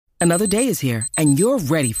Another day is here, and you're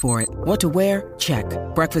ready for it. What to wear? Check.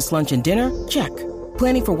 Breakfast, lunch, and dinner? Check.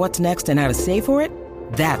 Planning for what's next and how to save for it?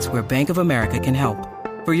 That's where Bank of America can help.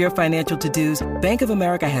 For your financial to-dos, Bank of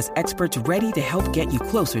America has experts ready to help get you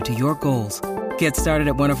closer to your goals. Get started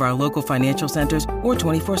at one of our local financial centers or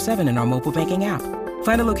 24/7 in our mobile banking app.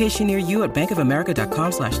 Find a location near you at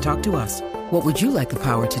bankofamerica.com/talktous. What would you like the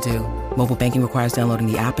power to do? Mobile banking requires downloading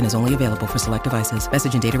the app and is only available for select devices.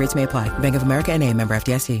 Message and data rates may apply. Bank of America N.A., member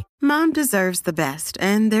FDIC. Mom deserves the best,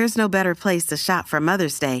 and there's no better place to shop for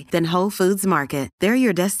Mother's Day than Whole Foods Market. They're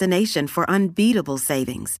your destination for unbeatable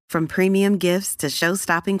savings, from premium gifts to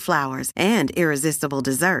show-stopping flowers and irresistible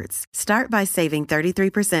desserts. Start by saving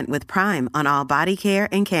 33% with Prime on all body care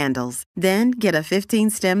and candles. Then get a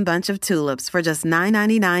 15-stem bunch of tulips for just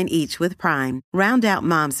 $9.99 each with Prime. Round out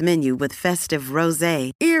Mom's menu with festive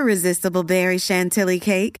rosé, irresistible berry chantilly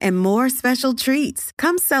cake, and more special treats.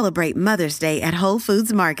 Come celebrate Mother's Day at Whole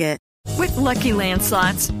Foods Market. With Lucky Land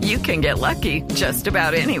Slots, you can get lucky just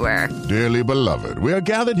about anywhere. Dearly beloved, we are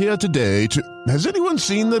gathered here today to... Has anyone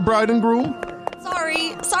seen the bride and groom?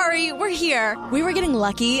 Sorry, we're here. We were getting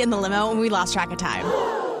lucky in the limo and we lost track of time.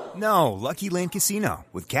 No, Lucky Land Casino,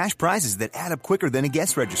 with cash prizes that add up quicker than a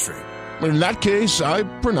guest registry. In that case, I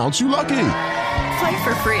pronounce you lucky. Play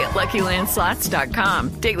for free at LuckyLandSlots.com.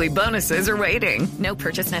 Daily bonuses are waiting. No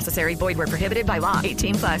purchase necessary. Void where prohibited by law.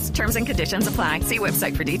 18+. Terms and conditions apply. See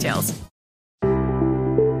website for details.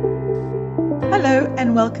 Hello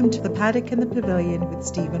and welcome to the Paddock and the Pavilion with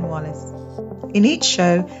Stephen Wallace. In each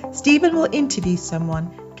show, Stephen will interview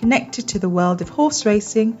someone connected to the world of horse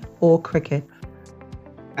racing or cricket.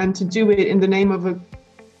 And to do it in the name of an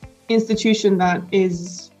institution that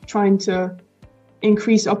is trying to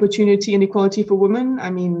increase opportunity and equality for women.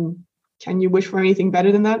 I mean, can you wish for anything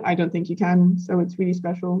better than that? I don't think you can. So it's really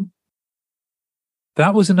special.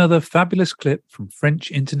 That was another fabulous clip from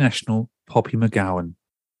French international Poppy McGowan.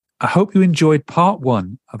 I hope you enjoyed part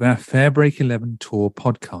 1 of our Fairbreak 11 Tour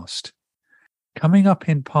podcast. Coming up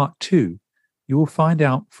in part 2, you will find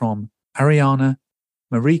out from Ariana,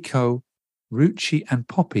 Mariko, Ruchi and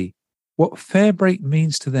Poppy what Fairbreak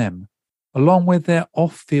means to them, along with their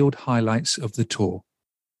off-field highlights of the tour.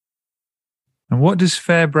 And what does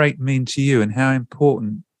Fairbreak mean to you, and how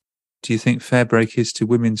important do you think Fairbreak is to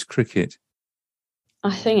women's cricket?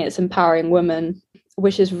 I think it's empowering women,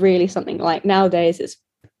 which is really something like nowadays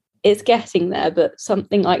it's getting there, but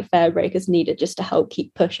something like Fairbreak is needed just to help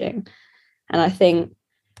keep pushing. And I think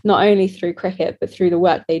not only through cricket, but through the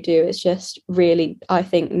work they do, it's just really, I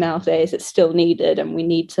think nowadays it's still needed, and we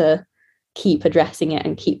need to keep addressing it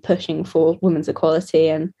and keep pushing for women's equality.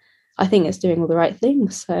 And I think it's doing all the right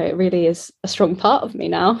things. So it really is a strong part of me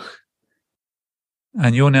now.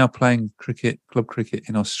 And you're now playing cricket, club cricket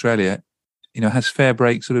in Australia. You know, has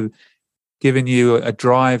Fairbreak sort of given you a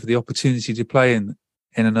drive, the opportunity to play in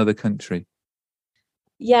another country?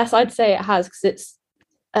 Yes, I'd say it has, because it's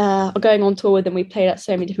going on tour with them. We played at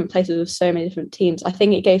so many different places with so many different teams. I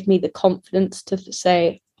think it gave me the confidence to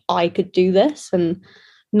say I could do this and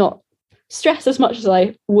not stress as much as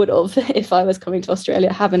I would have if I was coming to Australia.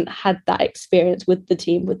 I haven't had that experience with the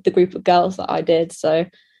team, with the group of girls that I did. So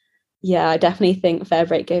yeah, I definitely think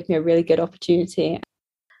Fairbreak gave me a really good opportunity.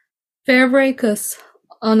 Fairbreak is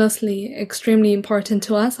honestly extremely important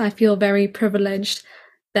to us. I feel very privileged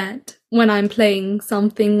that when I'm playing,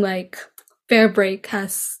 something like Fairbreak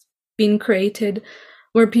has been created,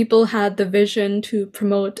 where people had the vision to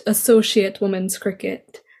promote associate women's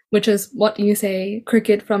cricket, which is what you say,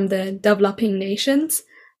 cricket from the developing nations,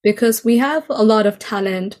 because we have a lot of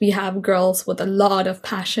talent. We have girls with a lot of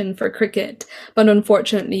passion for cricket, but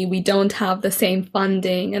unfortunately we don't have the same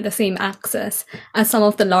funding and the same access as some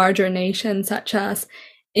of the larger nations such as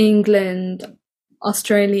England,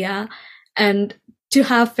 Australia. And to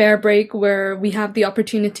have Fairbreak, where we have the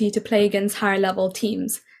opportunity to play against higher level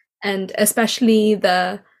teams, and especially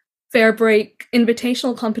the Fairbreak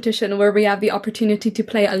Invitational competition, where we have the opportunity to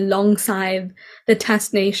play alongside the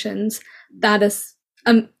test nations. That is,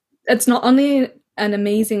 it's not only an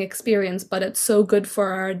amazing experience, but it's so good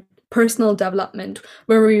for our personal development,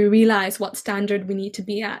 where we realize what standard we need to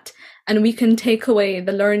be at, and we can take away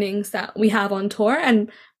the learnings that we have on tour and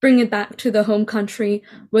bring it back to the home country,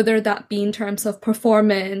 whether that be in terms of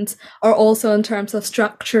performance or also in terms of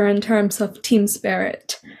structure, in terms of team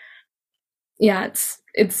spirit. Yeah,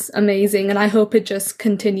 it's amazing, and I hope it just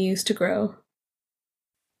continues to grow.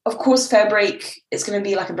 Of course, Fairbreak is going to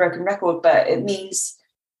be like a broken record, but it means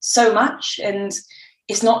so much, and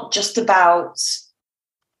it's not just about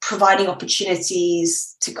providing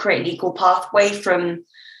opportunities to create an equal pathway from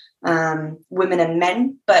women and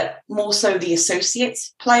men, but more so the associate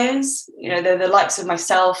players. The likes of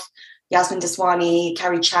myself, Yasmin Daswani,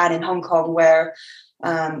 Carrie Chan in Hong Kong, where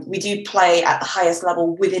we do play at the highest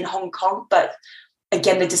level within Hong Kong. But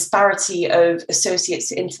again, the disparity of associates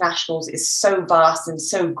to internationals is so vast and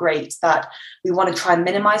so great that we want to try and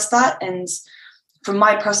minimize that. And from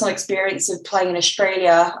my personal experience of playing in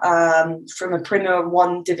Australia, from a Premier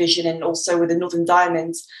 1 division and also with the Northern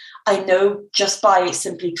Diamonds, I know just by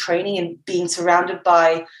simply training and being surrounded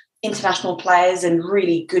by international players and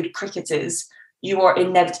really good cricketers, you are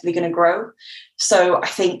inevitably going to grow. So I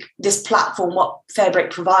think this platform, what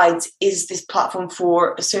Fairbreak provides, is this platform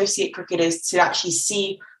for associate cricketers to actually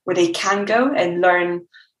see where they can go and learn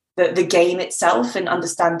the game itself and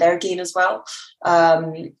understand their game as well.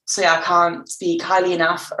 So yeah, I can't speak highly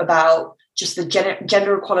enough about just the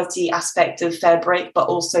gender equality aspect of Fairbreak, but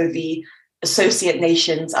also the associate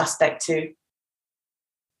nations aspect too.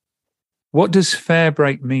 What does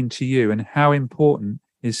Fairbreak mean to you, and how important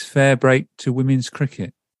is Fairbreak to women's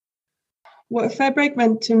cricket? What Fairbreak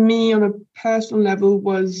meant to me on a personal level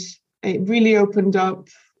was it really opened up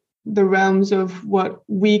the realms of what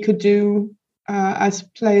we could do as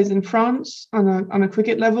players in France on a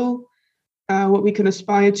cricket level, what we can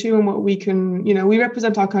aspire to and what we can, we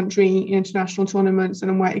represent our country in international tournaments,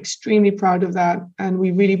 and we're extremely proud of that. And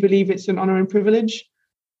we really believe it's an honor and privilege.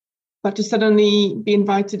 But to suddenly be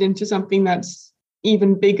invited into something that's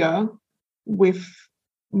even bigger with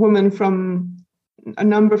women from a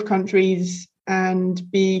number of countries and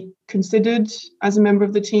be considered as a member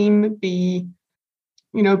of the team, be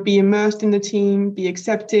immersed in the team, be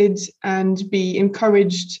accepted and be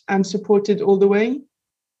encouraged and supported all the way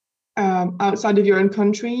outside of your own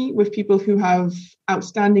country with people who have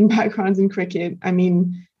outstanding backgrounds in cricket. I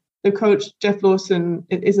mean, the coach, Jeff Lawson,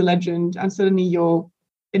 is a legend, and suddenly you're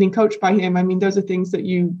getting coached by him. I mean, those are things that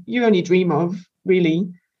you only dream of, really.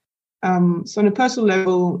 So on a personal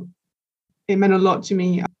level, it meant a lot to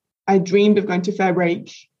me. I dreamed of going to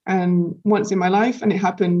Fairbreak and once in my life, and it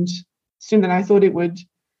happened sooner than I thought it would.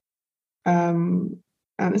 And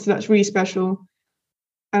so that's really special.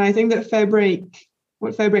 And I think that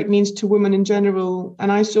what Fairbreak means to women in general,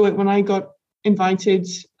 and I saw it when I got invited,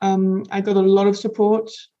 I got a lot of support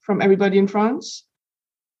from everybody in France.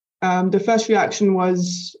 The first reaction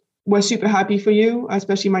was, we're super happy for you,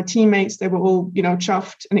 especially my teammates. They were all,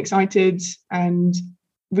 chuffed and excited and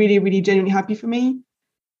really, really genuinely happy for me.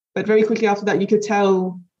 But very quickly after that, you could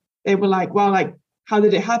tell they were like, wow, like, how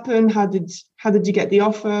did it happen? How did you get the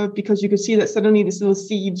offer? Because you could see that suddenly this little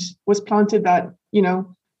seed was planted that,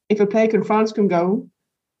 if a player in France can go,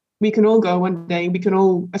 we can all go one day. We can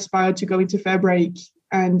all aspire to go into Fairbreak.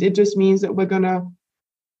 And it just means that we're going to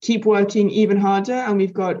keep working even harder. And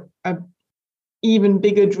we've got an even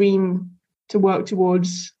bigger dream to work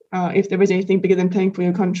towards if there is anything bigger than playing for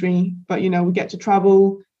your country. But, we get to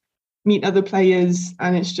travel, meet other players.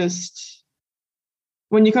 And it's just,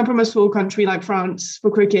 when you come from a small country like France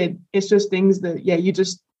for cricket, it's just things that, you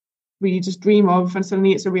just really just dream of. And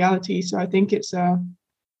suddenly it's a reality. So I think it's an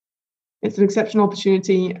exceptional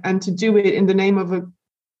opportunity. And to do it in the name of an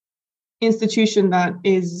institution that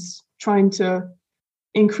is trying to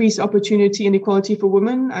increase opportunity and equality for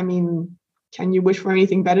women, I mean, can you wish for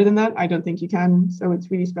anything better than that? I don't think you can. So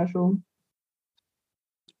it's really special.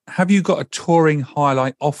 Have you got a touring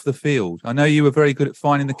highlight off the field? I know you were very good at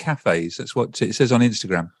finding the cafes. That's what it says on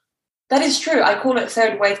Instagram. That is true. I call it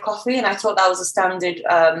third wave coffee, and I thought that was a standard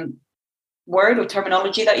word or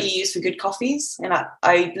terminology that you use for good coffees. And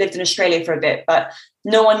I lived in Australia for a bit, but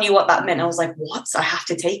no one knew what that meant. I was like, what? I have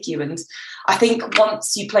to take you. And I think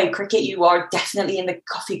once you play cricket, you are definitely in the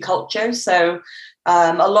coffee culture. So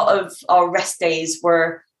a lot of our rest days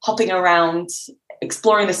were hopping around,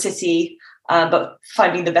 exploring the city, but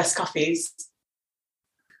finding the best coffees.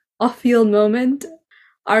 Off-field moment.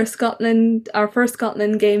 Our first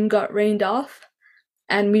Scotland game got rained off,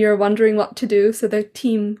 and we were wondering what to do. So the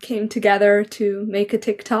team came together to make a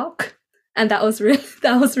TikTok, and that was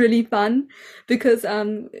really fun because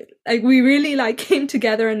we really came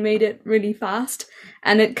together and made it really fast,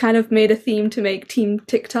 and it kind of made a theme to make team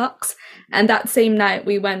TikToks. And that same night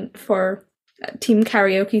we went for a team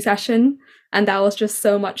karaoke session, and that was just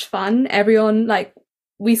so much fun. Everyone,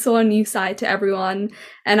 we saw a new side to everyone,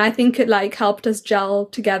 and I think it helped us gel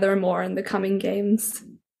together more in the coming games.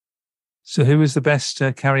 So who was the best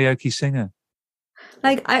karaoke singer?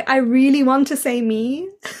 I really want to say me.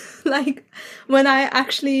 When I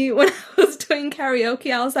was doing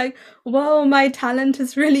karaoke, I was like, whoa, my talent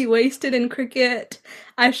is really wasted in cricket.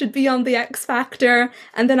 I should be on the X Factor.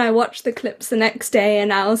 And then I watched the clips the next day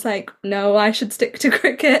and I was like, no, I should stick to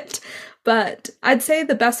cricket. But I'd say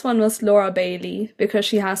the best one was Laura Bailey because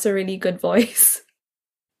she has a really good voice.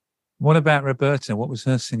 What about Roberta? What was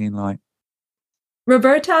her singing like?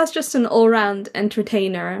 Roberta is just an all-round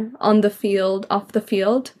entertainer on the field, off the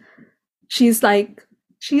field. She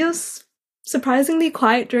is surprisingly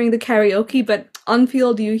quiet during the karaoke, but on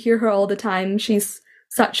field you hear her all the time. She's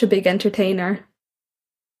such a big entertainer.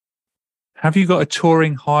 Have you got a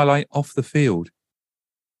touring highlight off the field?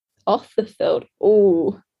 Off the field?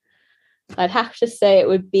 Oh, I'd have to say it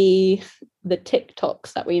would be the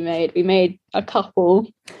TikToks that we made. We made a couple,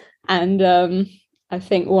 and I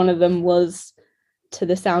think one of them was to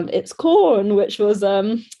the sound "It's Corn," which was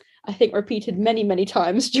I think repeated many, many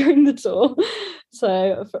times during the tour.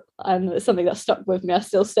 So, and it's something that stuck with me. I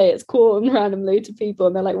still say "It's Corn" randomly to people,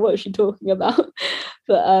 and they're like, "What is she talking about?"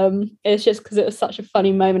 But it's just because it was such a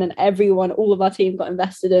funny moment, and all of our team got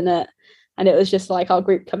invested in it, and it was just like our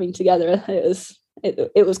group coming together.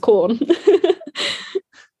 It was Corn.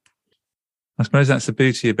 I suppose that's the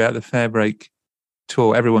beauty about the Fairbreak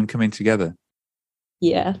tour, everyone coming together.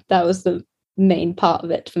 Yeah, that was the main part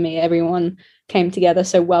of it for me. Everyone came together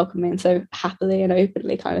so welcoming, so happily and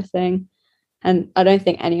openly kind of thing. And I don't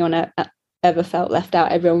think anyone ever felt left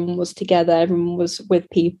out. Everyone was together, everyone was with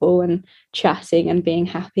people and chatting and being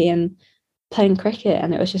happy and playing cricket.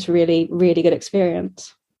 And it was just really, really good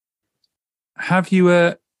experience. Have you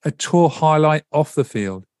a tour highlight off the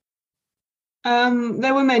field?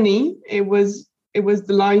 There were many. It was the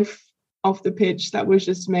life off the pitch that was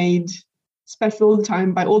just made special all the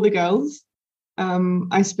time by all the girls.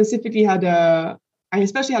 I especially had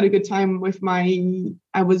a good time with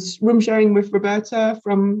I was room sharing with Roberta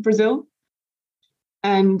from Brazil.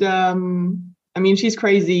 And I mean, she's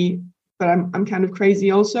crazy, but I'm kind of crazy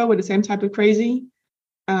also. We're the same type of crazy.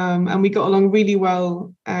 And we got along really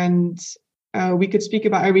well, and we could speak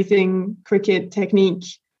about everything, cricket, technique.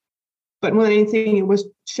 But more than anything, it was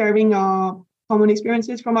sharing our common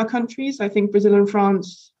experiences from our countries. I think Brazil and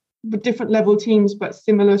France were different level teams, but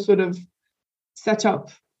similar sort of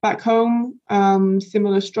setup back home,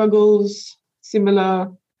 similar struggles,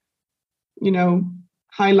 similar,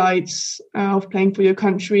 highlights of playing for your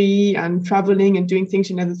country and traveling and doing things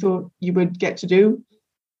you never thought you would get to do.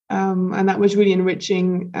 And that was really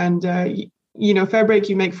enriching. And, Fairbreak,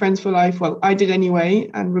 you make friends for life. Well, I did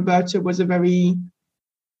anyway. And Roberta was a very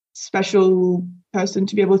special person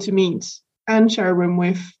to be able to meet and share a room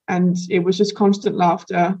with. And it was just constant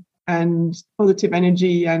laughter and positive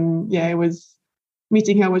energy. And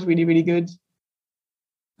meeting her was really, really good.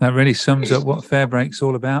 That really sums up what Fairbreak's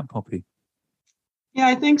all about, Poppy. Yeah,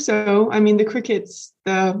 I think so. I mean, the cricket's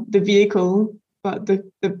the vehicle, but the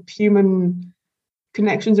human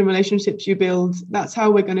connections and relationships you build, that's how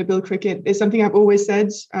we're going to build cricket. It's something I've always said.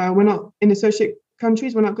 We're not, in associate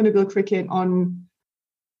countries, we're not going to build cricket on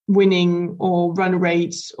winning or run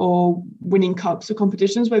rates or winning cups or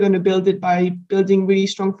competitions. We're going to build it by building really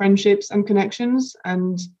strong friendships and connections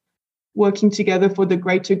and working together for the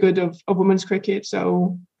greater good of women's cricket.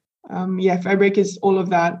 So, Fairbreak is all of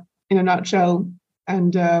that in a nutshell.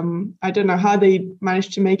 And I don't know how they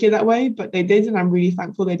managed to make it that way, but they did. And I'm really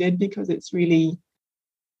thankful they did, because it's really,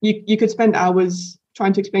 you could spend hours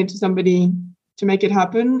trying to explain to somebody to make it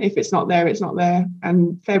happen. If it's not there, it's not there.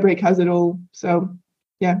 And Fairbreak has it all. So,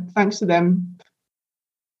 yeah, thanks to them.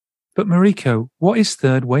 But Mariko, what is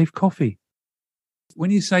third wave coffee? When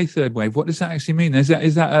you say third wave, what does that actually mean? Is that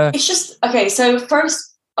It's just, okay, so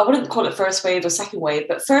first, I wouldn't call it first wave or second wave,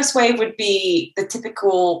 but first wave would be the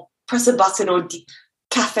typical press a button or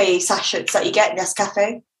cafe sachets that you get,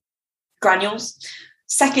 Nescafe, granules.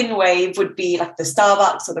 Second wave would be like the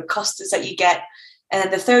Starbucks or the Costas that you get. And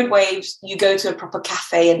then the third wave, you go to a proper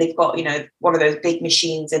cafe and they've got, one of those big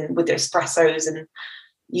machines and with their espressos, and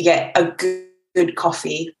you get a good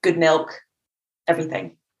coffee, good milk,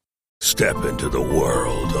 everything. Step into the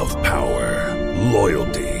world of power,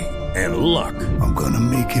 loyalty, and luck. I'm going to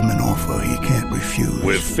make him an offer he can't refuse.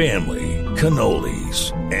 With family,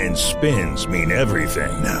 cannolis, and spins mean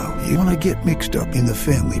everything. Now, you want to get mixed up in the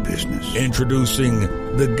family business. Introducing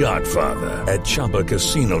The Godfather at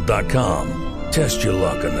ChumbaCasino.com. Test your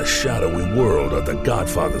luck in the shadowy world of The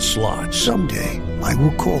Godfather slot. Someday, I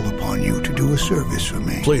will call upon you to do a service for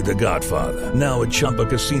me. Play The Godfather, now at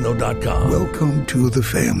ChumbaCasino.com. Welcome to the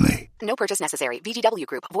family. No purchase necessary. VGW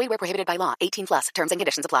Group. Void where prohibited by law. 18+. Terms and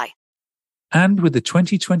conditions apply. And with the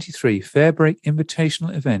 2023 Fairbreak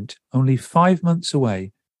Invitational event only 5 months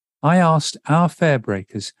away, I asked our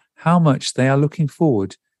Fairbreakers how much they are looking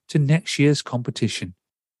forward to next year's competition.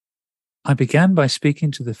 I began by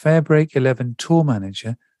speaking to the Fairbreak 11 tour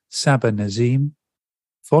manager, Saba Nazim,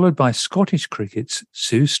 followed by Scottish cricket's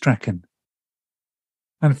Sue Strachan.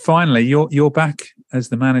 And finally, you're back as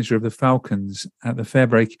the manager of the Falcons at the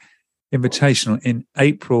Fairbreak Invitational in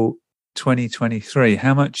April 2023.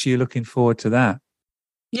 How much are you looking forward to that?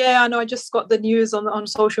 Yeah, I know. I just got the news on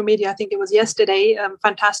social media. I think it was yesterday.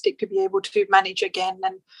 Fantastic to be able to manage again,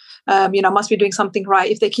 and must be doing something right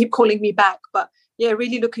if they keep calling me back. But yeah,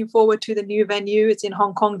 really looking forward to the new venue. It's in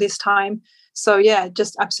Hong Kong this time, so yeah,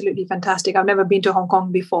 just absolutely fantastic. I've never been to Hong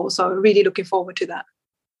Kong before, so really looking forward to that.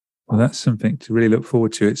 Well, that's something to really look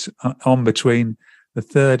forward to. It's on between the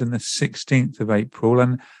 3rd and the 16th of April,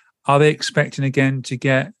 and are they expecting again to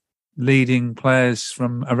get leading players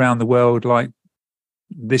from around the world like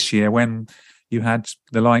this year when you had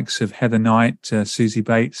the likes of Heather Knight, Susie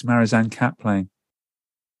Bates, Marizanne Kapp playing?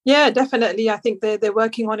 Yeah, definitely. I think they're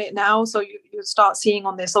working on it now. So you start seeing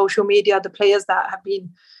on their social media the players that have been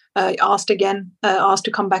asked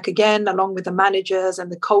to come back again, along with the managers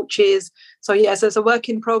and the coaches. So yes, there's a work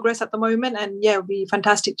in progress at the moment, and yeah, it'll be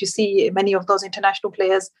fantastic to see many of those international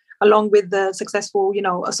players, along with the successful,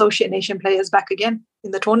 associate nation players, back again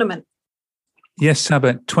in the tournament. Yes,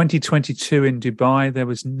 Sabah, 2022 in Dubai, there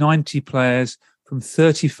was 90 players from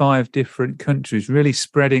 35 different countries, really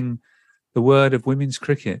spreading the word of women's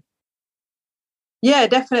cricket. Yeah,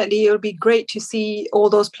 definitely. It would be great to see all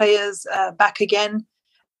those players back again,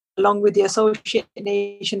 along with the associate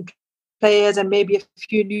nation players and maybe a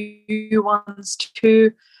few new ones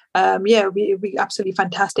too. It would be absolutely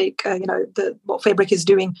fantastic, what Fairbreak is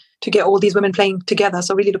doing to get all these women playing together.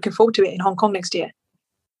 So really looking forward to it in Hong Kong next year.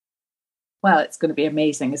 Well, it's going to be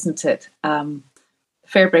amazing, isn't it?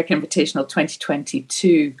 Fairbreak Invitational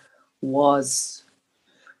 2022 was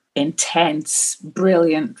intense,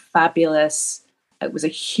 brilliant, fabulous. It was a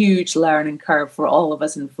huge learning curve for all of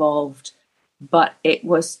us involved, but it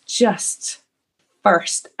was just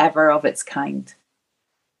first ever of its kind.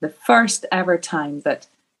 The first ever time that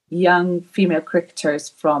young female cricketers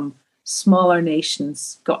from smaller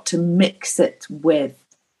nations got to mix it with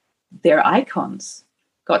their icons,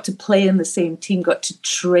 got to play in the same team, got to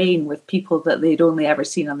train with people that they'd only ever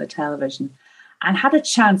seen on the television, and had a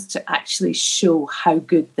chance to actually show how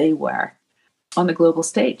good they were on the global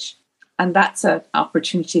stage. And that's an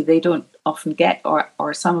opportunity they don't often get,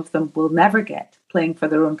 or some of them will never get, playing for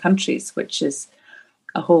their own countries, which is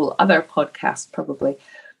a whole other podcast probably.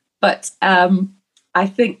 But I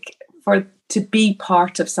think to be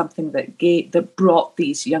part of something that brought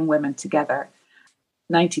these young women together,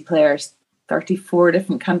 90 players, 34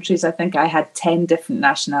 different countries. I think I had 10 different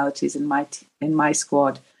nationalities in my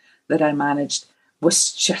squad that I managed,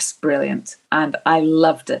 was just brilliant. And I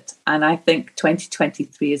loved it. And I think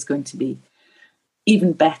 2023 is going to be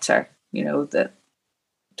even better. The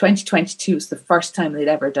 2022 was the first time they'd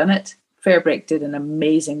ever done it. Fairbreak did an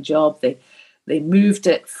amazing job. They moved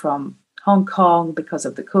it from Hong Kong because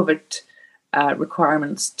of the COVID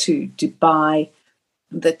requirements to Dubai.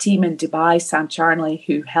 The team in Dubai, Sam Charnley,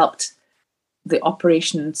 who helped the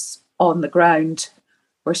operations on the ground,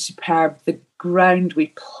 were superb. The ground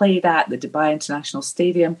we played at, the Dubai International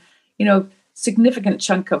Stadium, significant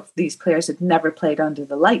chunk of these players had never played under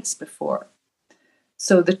the lights before.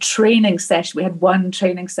 So the training session, we had one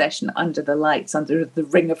training session under the lights, under the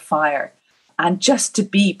ring of fire. And just to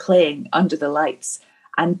be playing under the lights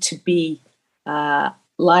and to be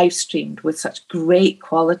live streamed with such great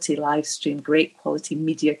quality live stream, great quality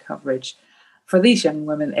media coverage, for these young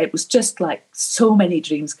women, it was just like so many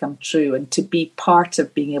dreams come true. And to be part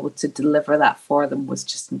of being able to deliver that for them was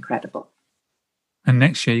just incredible. And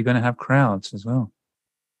next year, you're going to have crowds as well.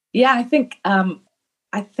 Yeah, I think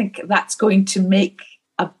that's going to make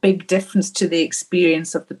a big difference to the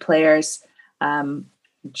experience of the players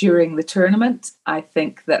during the tournament. I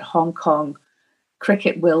think that Hong Kong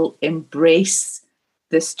cricket will embrace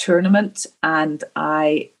this tournament, and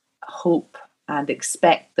I hope and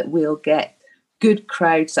expect that we'll get good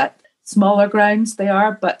crowds at smaller grounds. They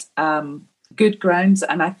are, but good grounds,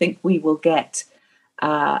 and I think we will get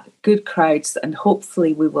good crowds, and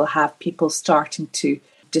hopefully we will have people starting to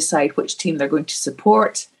decide which team they're going to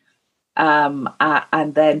support,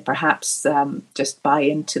 and then perhaps just buy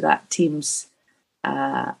into that team's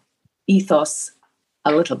ethos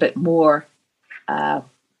a little bit more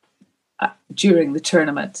during the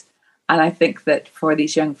tournament. And I think that for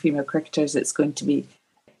these young female cricketers, it's going to be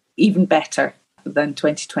even better than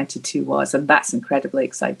 2022 was, and that's incredibly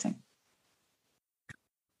exciting.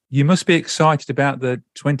 You must be excited about the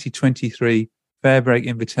 2023 Fairbreak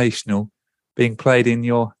Invitational being played in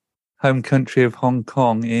your home country of Hong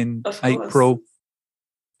Kong in April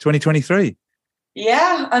 2023.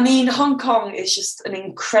 Yeah, I mean, Hong Kong is just an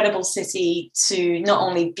incredible city to not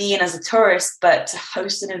only be in as a tourist, but to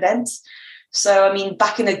host an event. So, I mean,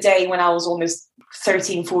 back in the day when I was almost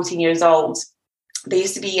 13, 14 years old, there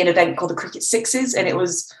used to be an event called the Cricket Sixes, and it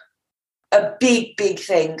was a big, big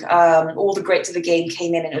thing. All the greats of the game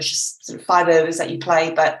came in, and it was just sort of 5 overs that you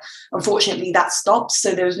play. But unfortunately, that stopped.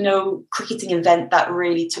 So there was no cricketing event that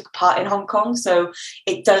really took part in Hong Kong. So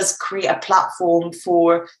it does create a platform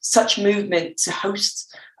for such movement to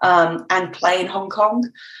host and play in Hong Kong.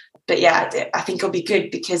 But yeah, I think it'll be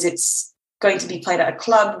good because it's going to be played at a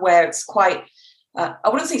club where it's quite, I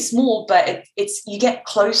wouldn't say small, but it's you get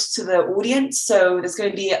close to the audience. So there's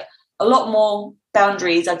going to be a lot more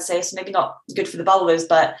boundaries, I'd say. So maybe not good for the bowlers,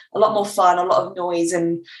 but a lot more fun, a lot of noise.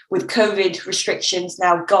 And with COVID restrictions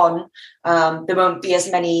now gone, there won't be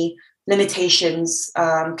as many limitations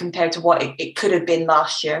compared to what it could have been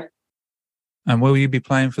last year. And will you be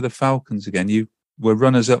playing for the Falcons again? You were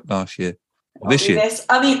runners-up last year. This year?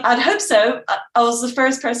 I mean, I'd hope so. I was the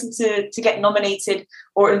first person to get nominated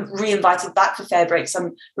or re-invited back for Fairbreak, so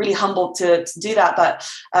I'm really humbled to do that. But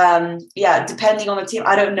yeah, depending on the team,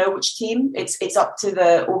 I don't know which team. It's up to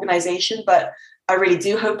the organisation, but I really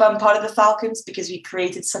do hope I'm part of the Falcons because we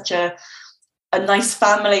created such a nice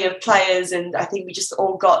family of players, and I think we just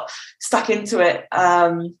all got stuck into it.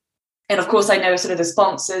 And of course, I know sort of the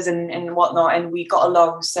sponsors and whatnot, and we got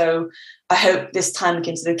along. So I hope this time we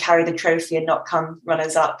can sort of carry the trophy and not come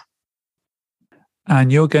runners up.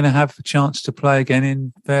 And you're going to have a chance to play again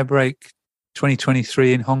in Fairbreak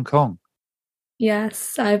 2023 in Hong Kong.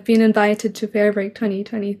 Yes, I've been invited to Fairbreak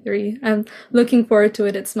 2023. I'm looking forward to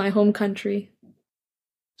it. It's my home country.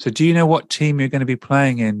 So do you know what team you're going to be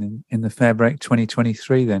playing in the Fairbreak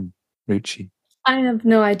 2023 then, Ruchi? I have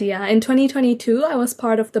no idea. In 2022, I was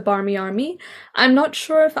part of the Barmy Army. I'm not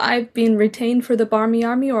sure if I've been retained for the Barmy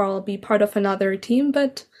Army or I'll be part of another team,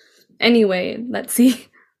 but anyway, let's see.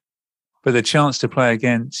 But the chance to play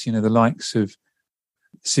against, the likes of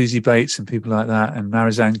Susie Bates and people like that, and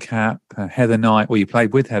Marizanne Kapp, Heather Knight. Well, you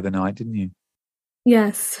played with Heather Knight, didn't you?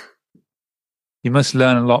 Yes. You must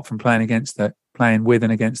learn a lot from playing with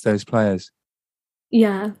and against those players.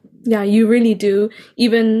 Yeah, you really do.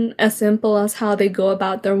 Even as simple as how they go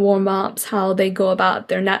about their warm-ups, how they go about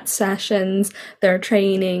their net sessions, their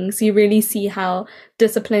trainings. You really see how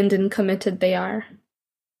disciplined and committed they are.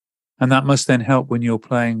 And that must then help when you're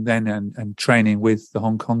playing then and training with the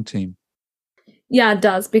Hong Kong team. Yeah, it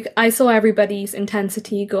does. Because I saw everybody's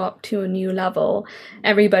intensity go up to a new level.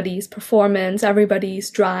 Everybody's performance, everybody's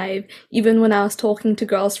drive. Even when I was talking to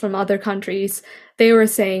girls from other countries, they were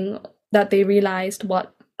saying that they realized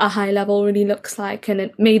what a high level really looks like, and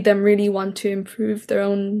it made them really want to improve their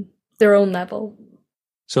own level.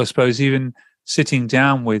 So I suppose even sitting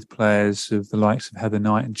down with players of the likes of Heather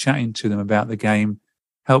Knight and chatting to them about the game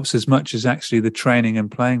helps as much as actually the training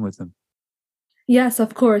and playing with them. Yes,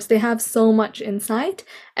 of course. They have so much insight,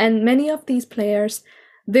 and many of these players,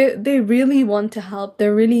 they really want to help.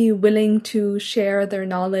 They're really willing to share their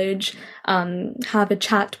knowledge, have a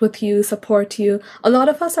chat with you, support you. A lot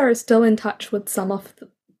of us are still in touch with some of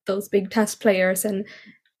those big test players, and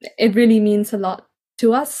it really means a lot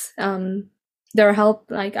to us. Their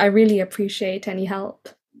help, I really appreciate any help.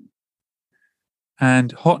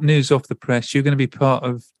 And hot news off the press, you're going to be part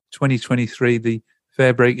of 2023, the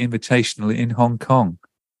Fairbreak Invitational in Hong Kong.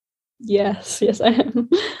 Yes, I am.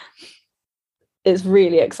 It's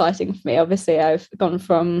really exciting for me. Obviously, I've gone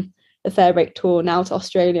from the Fairbreak tour now to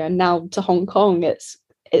Australia and now to Hong Kong.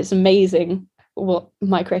 It's amazing what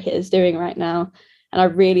my cricket is doing right now. And I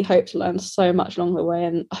really hope to learn so much along the way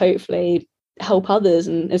and hopefully help others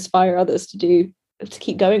and inspire others to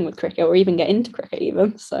keep going with cricket or even get into cricket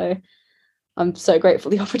even. So I'm so grateful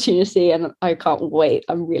for the opportunity and I can't wait.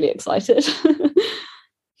 I'm really excited.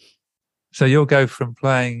 So you'll go from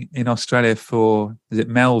playing in Australia for, is it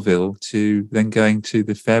Melville, to then going to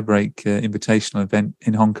the Fairbreak Invitational event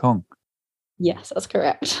in Hong Kong? Yes, that's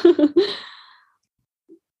correct.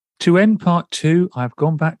 To end part 2, I've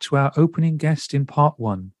gone back to our opening guest in part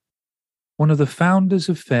 1, one of the founders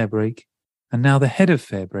of Fairbreak and now the head of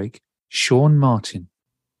Fairbreak, Sean Martin.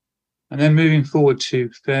 And then moving forward to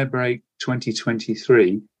Fairbreak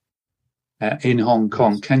 2023, in Hong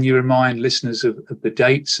Kong. Can you remind listeners of the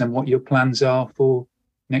dates and what your plans are for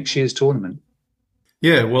next year's tournament?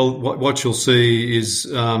 Yeah, well, what you'll see is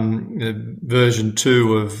version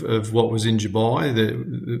 2 of what was in Dubai.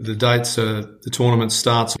 The dates are, the tournament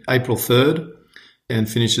starts April 3rd and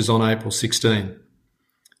finishes on April 16.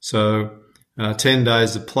 So 10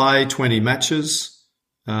 days of play, 20 matches.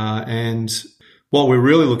 And what we're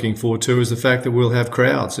really looking forward to is the fact that we'll have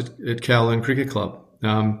crowds at Kowloon Cricket Club.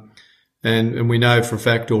 And we know for a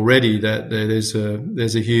fact already that there's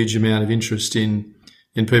a huge amount of interest in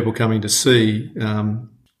people coming to see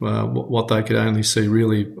what they could only see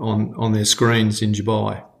really on their screens in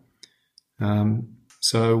Dubai.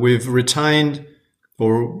 So we've retained,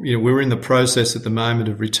 or we're in the process at the moment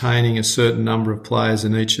of retaining a certain number of players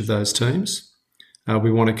in each of those teams.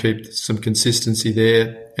 We want to keep some consistency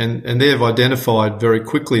there, and they've identified very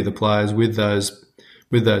quickly the players with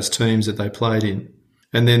those teams that they played in,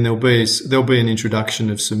 and then there'll be an introduction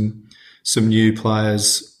of some new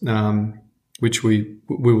players, which we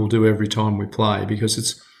will do every time we play, because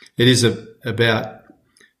it is about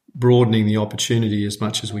broadening the opportunity as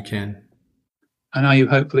much as we can. And are you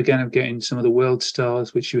hopeful again of getting some of the world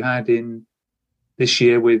stars which you had in this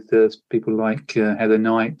year with people like Heather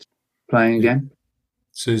Knight playing again?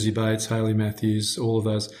 Susie Bates, Hayley Matthews, all of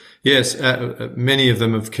those. Yes, many of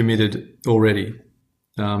them have committed already.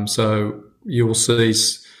 So you will see,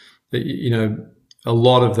 a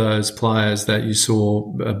lot of those players that you saw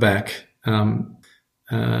back.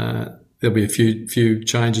 There'll be a few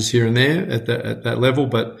changes here and there at that level,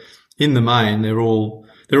 but in the main, they're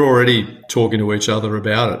already talking to each other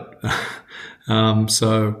about it.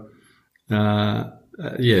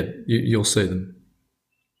 You'll see them.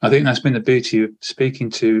 I think that's been the beauty of speaking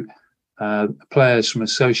to players from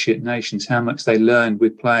associate nations, how much they learned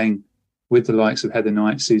with playing with the likes of Heather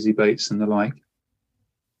Knight, Susie Bates and the like.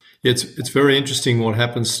 It's very interesting what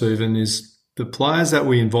happens, Stephen, is the players that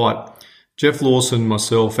we invite, Jeff Lawson,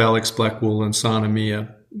 myself, Alex Blackwell and Sana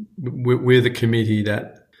Mir, we're the committee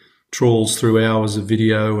that trawls through hours of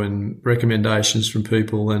video and recommendations from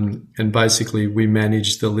people, and basically we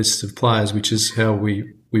manage the list of players, which is how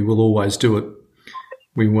we will always do it.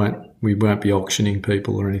 We won't be auctioning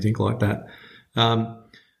people or anything like that.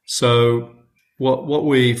 So what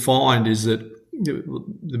we find is that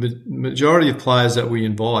the majority of players that we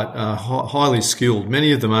invite are highly skilled.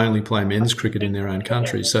 Many of them only play men's cricket in their own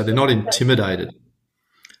country, so they're not intimidated.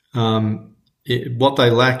 What they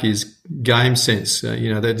lack is game sense.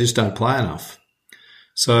 They just don't play enough.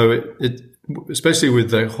 So especially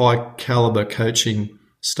with the high caliber coaching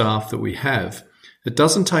staff that we have, it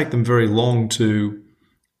doesn't take them very long to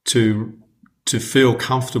feel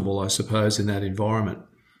comfortable, I suppose, in that environment.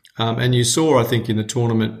 And you saw, I think, in the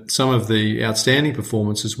tournament, some of the outstanding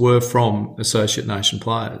performances were from associate nation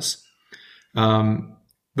players.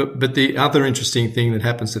 But the other interesting thing that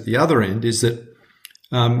happens at the other end is that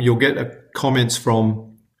you'll get comments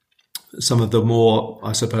from some of the more,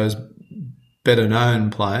 I suppose, better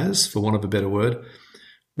known players, for want of a better word,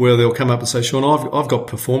 where they'll come up and say, Sean, I've got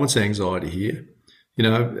performance anxiety here.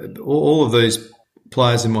 All of these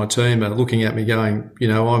players in my team are looking at me going,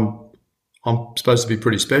 I'm supposed to be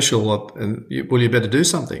pretty special, and you better do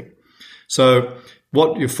something. So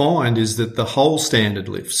what you find is that the whole standard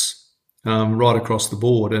lifts right across the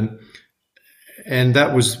board, and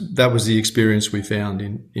that was the experience we found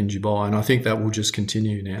in Dubai, and I think that will just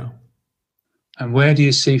continue now. And where do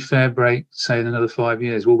you see Fairbreak, say, in another 5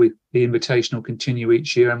 years? Will the Invitational continue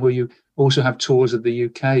each year, and will you also have tours of the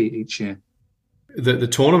UK each year? The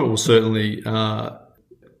tournament will certainly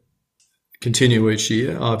continue each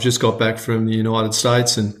year. I've just got back from the United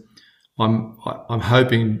States, and I'm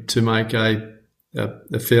hoping to make a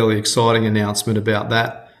fairly exciting announcement about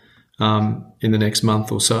that in the next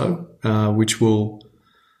month or so, which will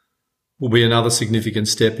be another significant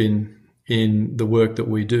step in the work that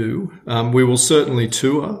we do. We will certainly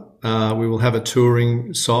tour. We will have a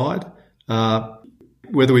touring side.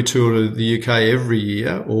 Whether we tour to the UK every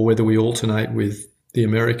year or whether we alternate with the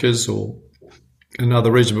Americas or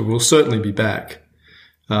another region, but we'll certainly be back.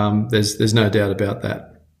 There's no doubt about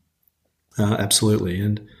that. Absolutely.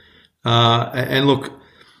 And look,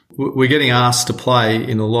 we're getting asked to play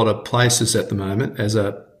in a lot of places at the moment as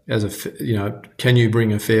a can you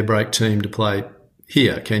bring a Fairbreak team to play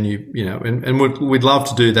here? Can you, and we'd love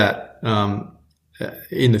to do that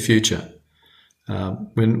in the future.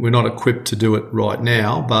 We're not equipped to do it right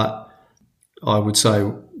now, but I would say,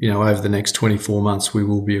 over the next 24 months, we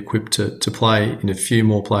will be equipped to play in a few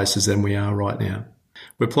more places than we are right now.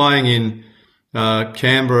 We're playing in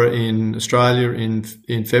Canberra in Australia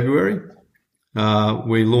in February.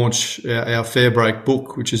 We launch our Fairbreak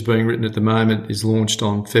book, which is being written at the moment, is launched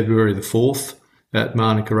on February the 4th at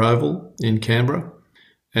Manuka Oval in Canberra.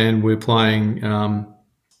 And we're playing an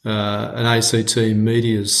ACT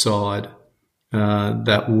Media's side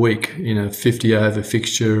that week in a 50-over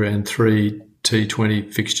fixture and 3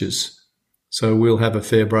 T20 fixtures. So we'll have a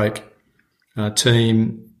Fairbreak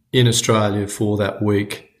team in Australia for that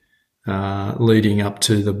week, leading up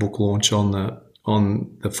to the book launch on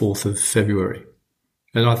the 4th of February.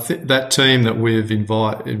 And I think that team that we've in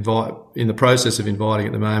the process of inviting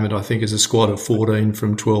at the moment, I think is a squad of 14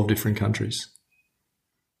 from 12 different countries.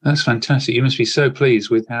 That's fantastic. You must be so pleased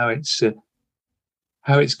with how it's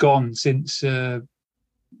gone since the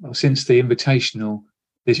Invitational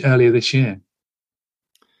earlier this year.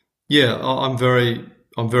 Yeah, I'm very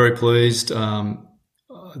pleased.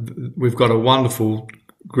 We've got a wonderful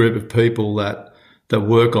group of people that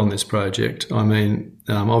work on this project. I mean,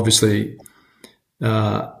 obviously,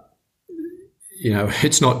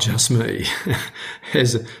 it's not just me.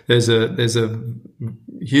 there's a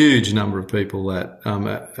huge number of people that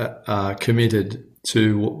are committed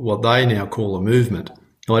to what they now call a movement.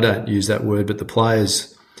 I don't use that word, but the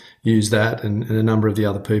players use that, and a number of the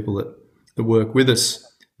other people that work with us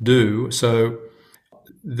do. So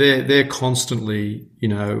they're constantly,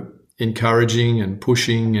 encouraging and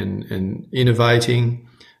pushing and innovating.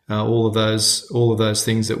 All of those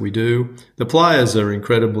things that we do. The players are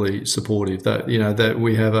incredibly supportive. That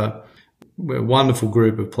we have a wonderful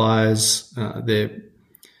group of players. They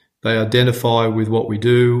identify with what we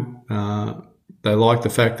do. They like the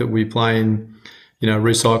fact that we play in,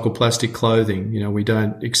 recycled plastic clothing. We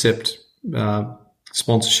don't accept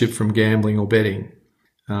sponsorship from gambling or betting.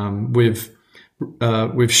 We've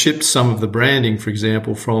shipped some of the branding, for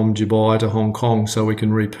example, from Dubai to Hong Kong, so we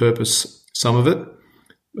can repurpose some of it.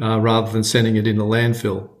 Rather than sending it in the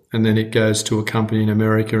landfill, and then it goes to a company in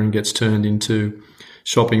America and gets turned into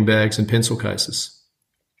shopping bags and pencil cases.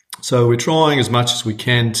 So we're trying as much as we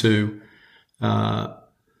can to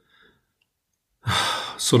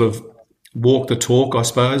sort of walk the talk, I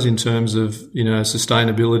suppose, in terms of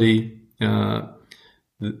sustainability,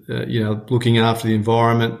 looking after the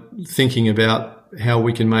environment, thinking about how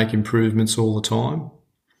we can make improvements all the time.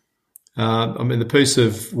 The piece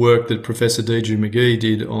of work that Professor Deidre McGee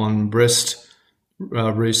did on breast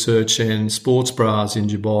research and sports bras in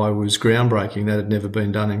Dubai was groundbreaking. That had never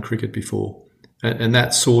been done in cricket before. And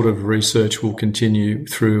that sort of research will continue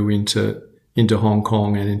through into Hong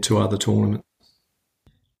Kong and into other tournaments.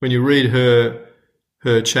 When you read her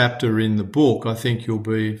chapter in the book, I think you'll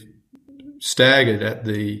be staggered at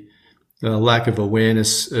the lack of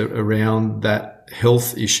awareness around that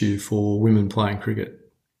health issue for women playing cricket.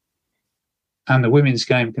 And the women's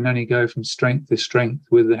game can only go from strength to strength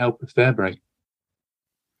with the help of Fairbreak.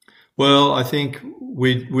 Well, I think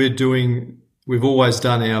we've always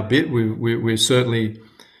done our bit. We're certainly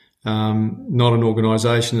not an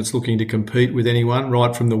organisation that's looking to compete with anyone.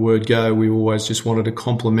 Right from the word go, we always just wanted to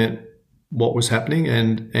complement what was happening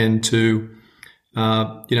and to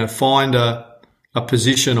find a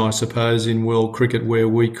position, I suppose, in world cricket where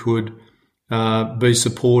we could be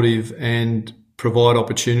supportive and provide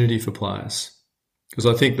opportunity for players. Because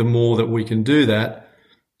I think the more that we can do that,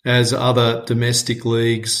 as other domestic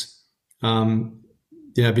leagues,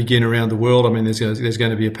 begin around the world. I mean, there's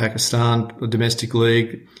going to be a Pakistan domestic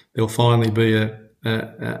league. There'll finally be an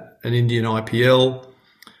Indian IPL.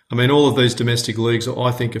 I mean, all of these domestic leagues,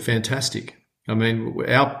 I think, are fantastic. I mean,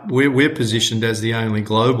 we're positioned as the only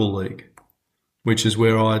global league, which is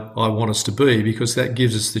where I want us to be, because that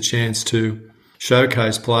gives us the chance to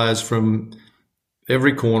showcase players from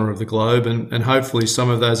every corner of the globe, and hopefully some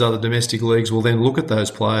of those other domestic leagues will then look at those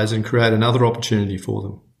players and create another opportunity for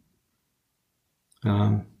them.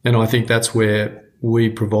 And I think that's where we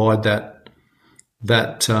provide that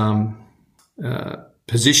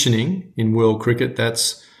positioning in world cricket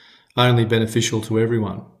that's only beneficial to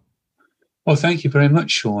everyone. Well, thank you very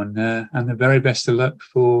much, Sean, and the very best of luck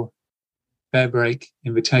for Fairbreak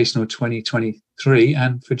Invitational 2023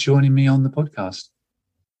 and for joining me on the podcast.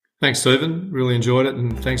 Thanks, Stephen. Really enjoyed it,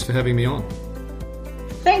 and thanks for having me on.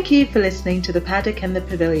 Thank you for listening to The Paddock and the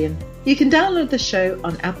Pavilion. You can download the show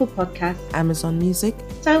on Apple Podcasts, Amazon Music,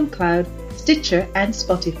 SoundCloud, Stitcher, and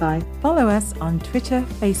Spotify. Follow us on Twitter,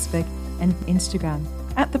 Facebook, and Instagram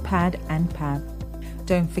at The Pad and Pav.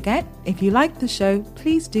 Don't forget, if you like the show,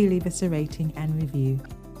 please do leave us a rating and review.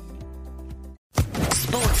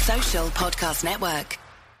 Sports Social Podcast Network.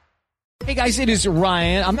 Hey guys, it is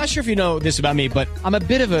Ryan. I'm not sure if you know this about me, but I'm a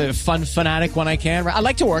bit of a fun fanatic when I can. I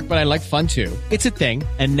like to work, but I like fun too. It's a thing.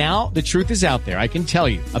 And now the truth is out there. I can tell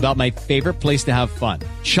you about my favorite place to have fun.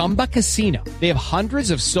 Chumba Casino. They have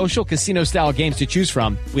hundreds of social casino style games to choose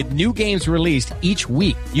from with new games released each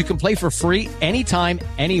week. You can play for free anytime,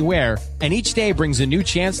 anywhere. And each day brings a new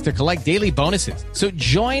chance to collect daily bonuses. So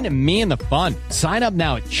join me in the fun. Sign up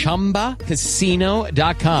now at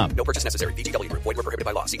ChumbaCasino.com. No purchase necessary. VGW Group. Void where prohibited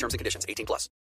by law. See terms and conditions. 18+.